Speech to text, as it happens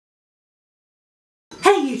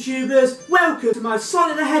YouTubers, welcome to my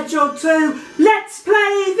Sonic the Hedgehog 2 Let's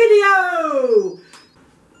Play video!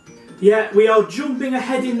 Yeah, we are jumping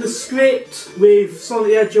ahead in the script with Sonic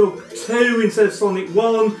the Hedgehog 2 instead of Sonic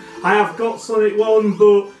 1. I have got Sonic 1,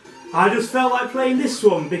 but I just felt like playing this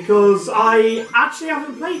one because I actually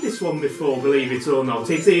haven't played this one before, believe it or not.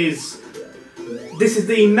 This is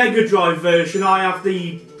the Mega Drive version. I have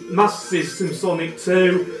the Master System Sonic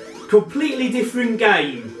 2. Completely different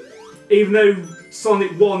game. Even though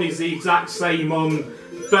Sonic 1 is the exact same on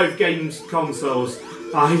both games consoles.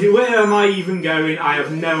 Where am I even going? I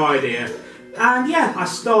have no idea. And yeah, I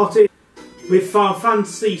started with Final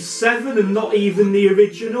Fantasy VII and not even the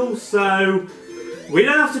original, so we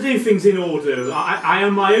don't have to do things in order. I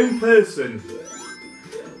am my own person.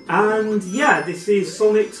 And yeah, this is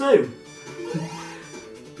Sonic 2.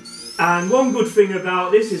 And one good thing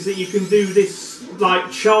about this is that you can do this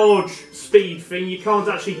like charge speed thing. You can't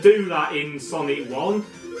actually do that in Sonic 1.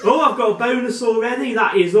 Oh, I've got a bonus already.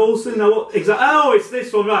 That is awesome. Now what exactly? Oh, it's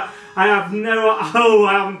this one, right? I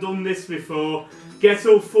haven't done this before. Get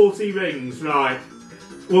all 40 rings, right?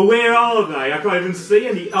 Well, where are they? I can't even see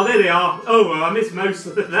any. Oh, there they are. Oh, well, I missed most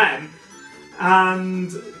of them.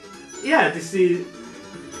 And yeah, this is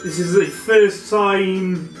the first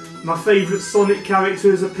time my favourite Sonic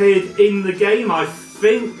character has appeared in the game, I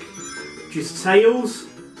think. Which is Tails.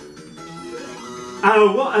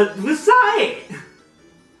 Oh, what? Was that it?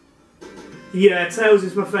 Yeah, Tails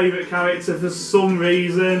is my favourite character for some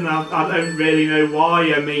reason. I don't really know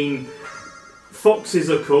why. I mean,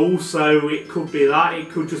 foxes are cool, so it could be that.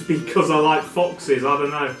 It could just be because I like foxes, I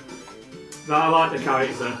don't know. But I like the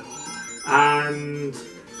character. And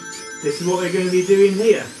this is what we're going to be doing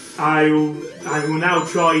here. I will now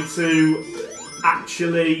try to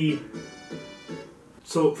actually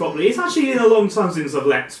talk properly. It's actually been a long time since I've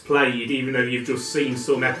Let's Played, even though you've just seen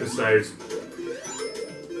some episodes.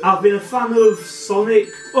 I've been a fan of Sonic.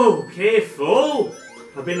 Oh, careful!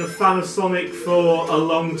 I've been a fan of Sonic for a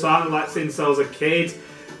long time, like since I was a kid.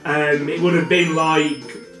 It would have been like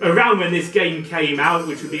around when this game came out,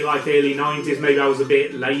 which would be like early 90s. Maybe I was a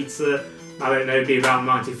bit later. I don't know, it'd be around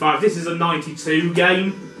 95. This is a 92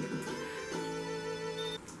 game.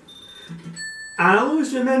 And I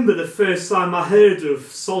always remember the first time I heard of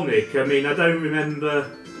Sonic. I mean, I don't remember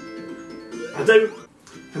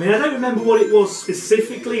what it was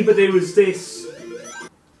specifically, but there was this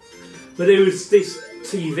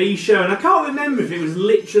TV show, and I can't remember if it was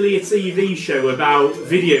literally a TV show about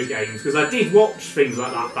video games, because I did watch things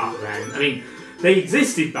like that back then. I mean, they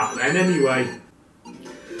existed back then anyway.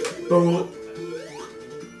 But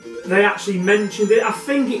they actually mentioned it. I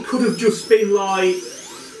think it could have just been like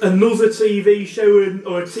another TV show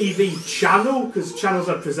or a TV channel, because channels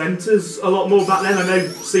had presenters a lot more back then. I know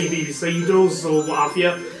CBBC does or what have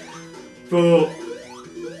you,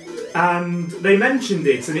 and they mentioned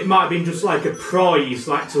it, and it might have been just like a prize,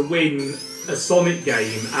 like to win a Sonic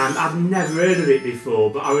game, and I've never heard of it before,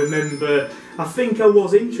 but I think I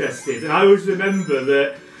was interested, and I always remember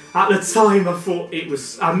that at the time I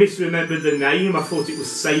misremembered the name, I thought it was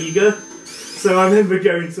Sega. So I remember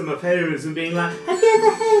going to my parents and being like, "Have you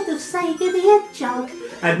ever heard of Sega the Hedgehog?"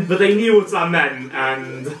 But they knew what I meant,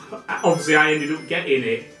 and obviously I ended up getting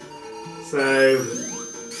it. So,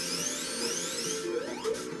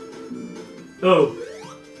 oh,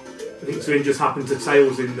 I think something just happened to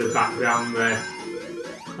Tails in the background there.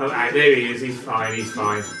 Oh, there he is. He's fine. He's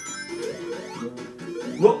fine.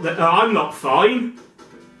 What the? I'm not fine.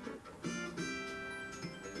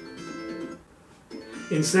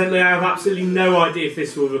 Incidentally, I have absolutely no idea if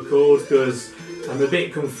this will record, because I'm a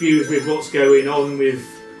bit confused with what's going on with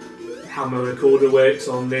how my recorder works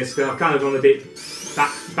on this. I've kind of gone a bit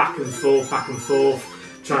back and forth,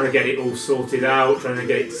 trying to get it all sorted out, trying to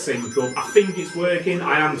get it to sync up. I think it's working.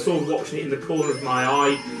 I am sort of watching it in the corner of my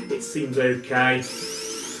eye. It seems okay.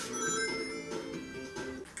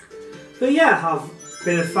 But yeah, I've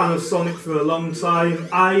been a fan of Sonic for a long time.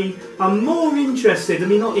 I am more interested,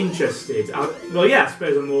 not interested, well yeah, I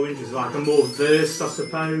suppose I'm more interested, like I'm more versed, I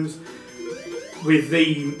suppose, with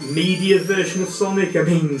the media version of Sonic. I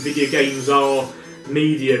mean, video games are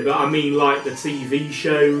media, but I mean like the TV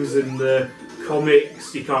shows and the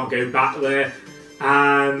comics, you can't go back there,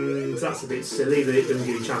 and that's a bit silly that it doesn't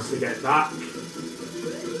give you a chance to get back.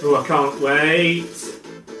 Oh, I can't wait.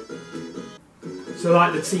 So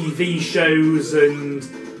like the TV shows and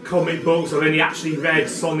comic books, I've only actually read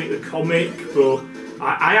Sonic the comic, but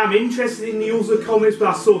I am interested in the other comics, but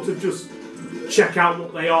I sort of just check out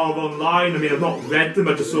what they are online. I mean, I've not read them,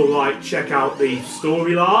 I just sort of like check out the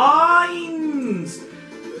storylines.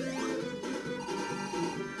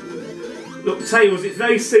 Look, Tails, it's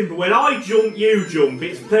very simple. When I jump, you jump.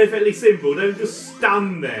 It's perfectly simple. Don't just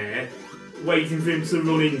stand there waiting for him to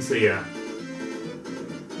run into you.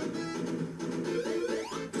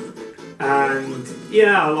 And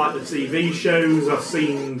yeah, I like the TV shows. I've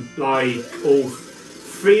seen like all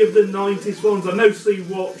 3 of the 90s ones. I mostly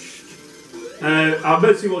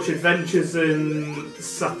watched Adventures and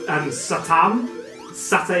Satam,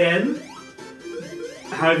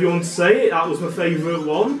 however you want to say it. That was my favourite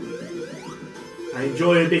one. I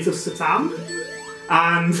enjoy a bit of Satam,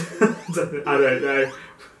 and I don't know.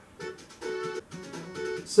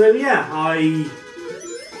 So yeah, I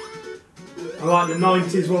like the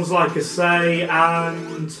 90s ones, like I say,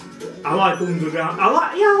 and I like Underground. I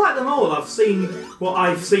like them all. I've seen what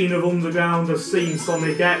I've seen of Underground. I've seen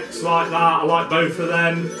Sonic X like that. I like both of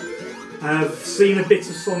them. I've seen a bit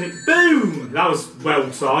of Sonic Boom. That was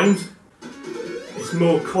well timed. It's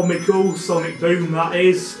more comical, Sonic Boom that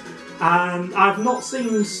is. And I've not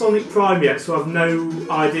seen Sonic Prime yet, so I've no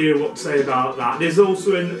idea what to say about that. There's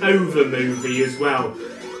also an OVA movie as well.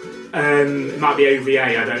 It might be OVA,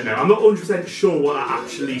 I don't know. I'm not 100% sure what that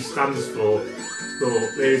actually stands for,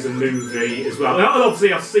 but there's a movie as well. And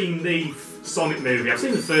obviously, I've seen the Sonic movie. I've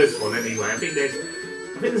seen the first one anyway. I think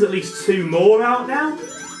there's at least 2 more out now.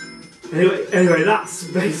 Anyway, that's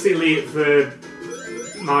basically it for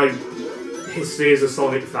my history as a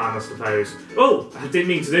Sonic fan, I suppose. Oh, I didn't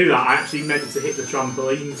mean to do that. I actually meant to hit the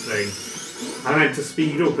trampoline thing. I meant to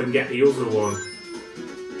speed up and get the other one.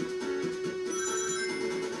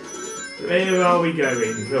 Where are we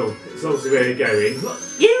going? Oh, it's obviously where we're going. Look,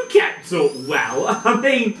 you kept up well. I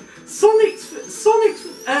mean, Sonic's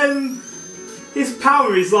his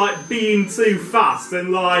power is like being too fast,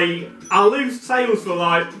 and like I'll lose Tails for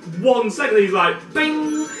like 1 second. He's like,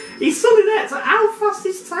 bing! He's suddenly there. So how fast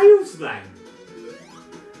is Tails then?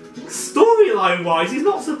 Storyline-wise, he's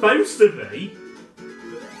not supposed to be.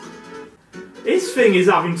 His thing is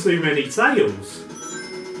having too many tails.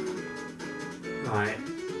 Right.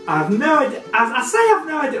 I have no idea. I say I have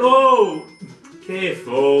no idea. Oh!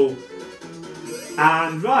 Careful.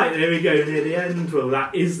 And right, there we go, near the end. Well,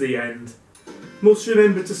 that is the end. Must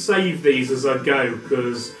remember to save these as I go,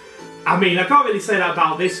 because I mean, I can't really say that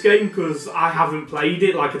about this game because I haven't played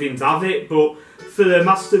it, like I didn't have it, but for the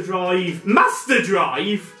Master Drive... the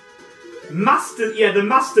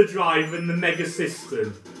Master Drive and the Mega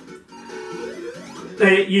System.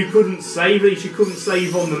 You couldn't save, at least you couldn't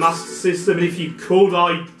save on the Master System, and if you could,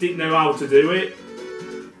 I didn't know how to do it.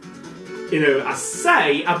 You know, I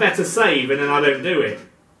say I better save and then I don't do it.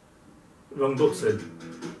 Wrong button.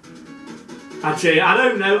 Actually, I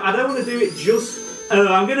don't know, I don't want to do it just...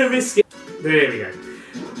 I'm going to risk it. There we go.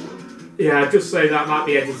 Yeah, just so that might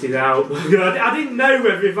be edited out. I didn't know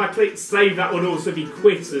whether if I clicked save that would also be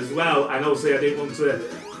quit as well, and also I didn't want to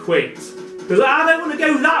quit. Because I don't want to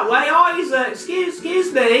go that way either. Excuse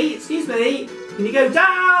me. Can you go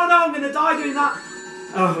down? Oh, I'm going to die doing that.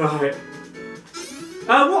 Oh, right.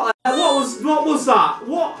 What was that?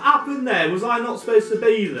 What happened there? Was I not supposed to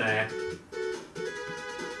be there?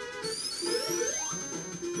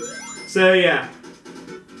 So, yeah.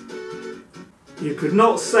 You could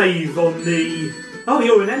not save on the... Oh,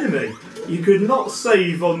 you're an enemy. You could not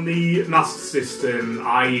save on the Master System.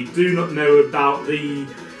 I do not know about the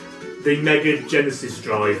Mega Genesis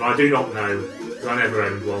Drive. I do not know, because I never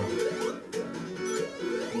owned one.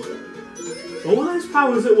 All those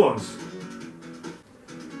powers at once.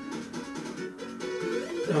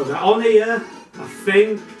 Oh, they're on here, I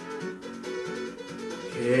think.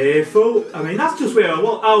 Careful. I mean, that's just where I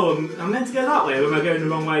want. Oh, I'm meant to go that way, or am I going the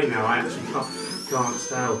wrong way now? I actually can't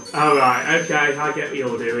tell. Alright, okay, I get what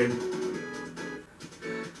you're doing.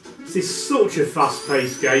 This is such a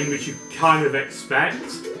fast-paced game, which you kind of expect.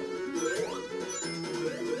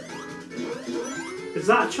 Is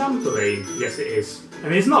that a trampoline? Yes, it is. I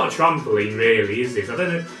mean, it's not a trampoline, really, is it? I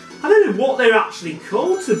don't know what they're actually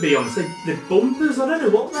called, to be honest. They're bumpers. I don't know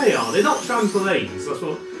what they are. They're not trampolines. That's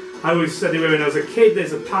what I always said they were when I was a kid.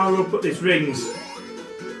 There's a power-up, but there's rings.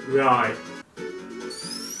 Right.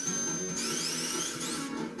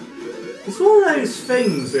 It's one of those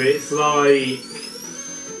things where it's like...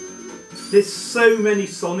 There's so many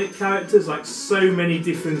Sonic characters, like so many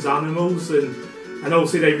different animals, and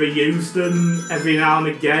obviously they reuse them every now and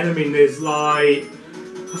again. I mean, there's like...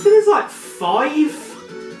 I think there's like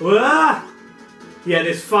 5. Wah! Yeah,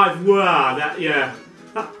 there's 5. Wah!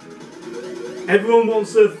 Everyone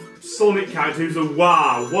wants a Sonic character who's a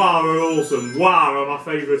wah. Wah are awesome. Wah are my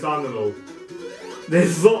favourite animal.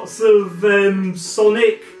 There's lots of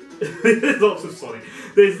Sonic. There's lots of Sonic.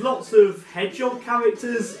 There's lots of Hedgehog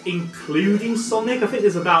characters, including Sonic. I think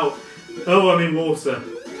there's about... Oh, I'm in water.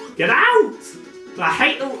 Get out! I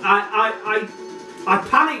hate the... I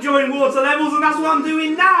panic during water levels and that's what I'm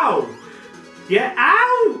doing now! Get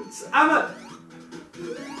out! I'm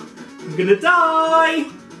gonna die!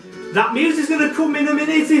 That music's gonna come in a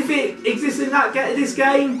minute if it exists in this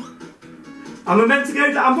game. I'm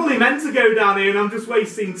probably meant to go down here and I'm just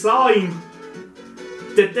wasting time.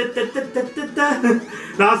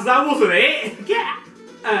 That wasn't it! Get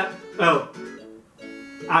out! Oh.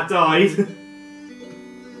 I died.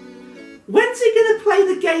 When's it going to play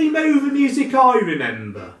the game over music I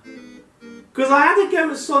remember? Because I had a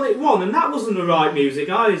go at Sonic 1 and that wasn't the right music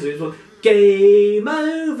either. It was game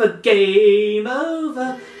over, game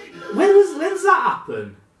over. When's that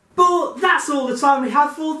happen? But that's all the time we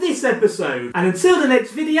have for this episode. And until the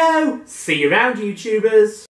next video, see you around, YouTubers.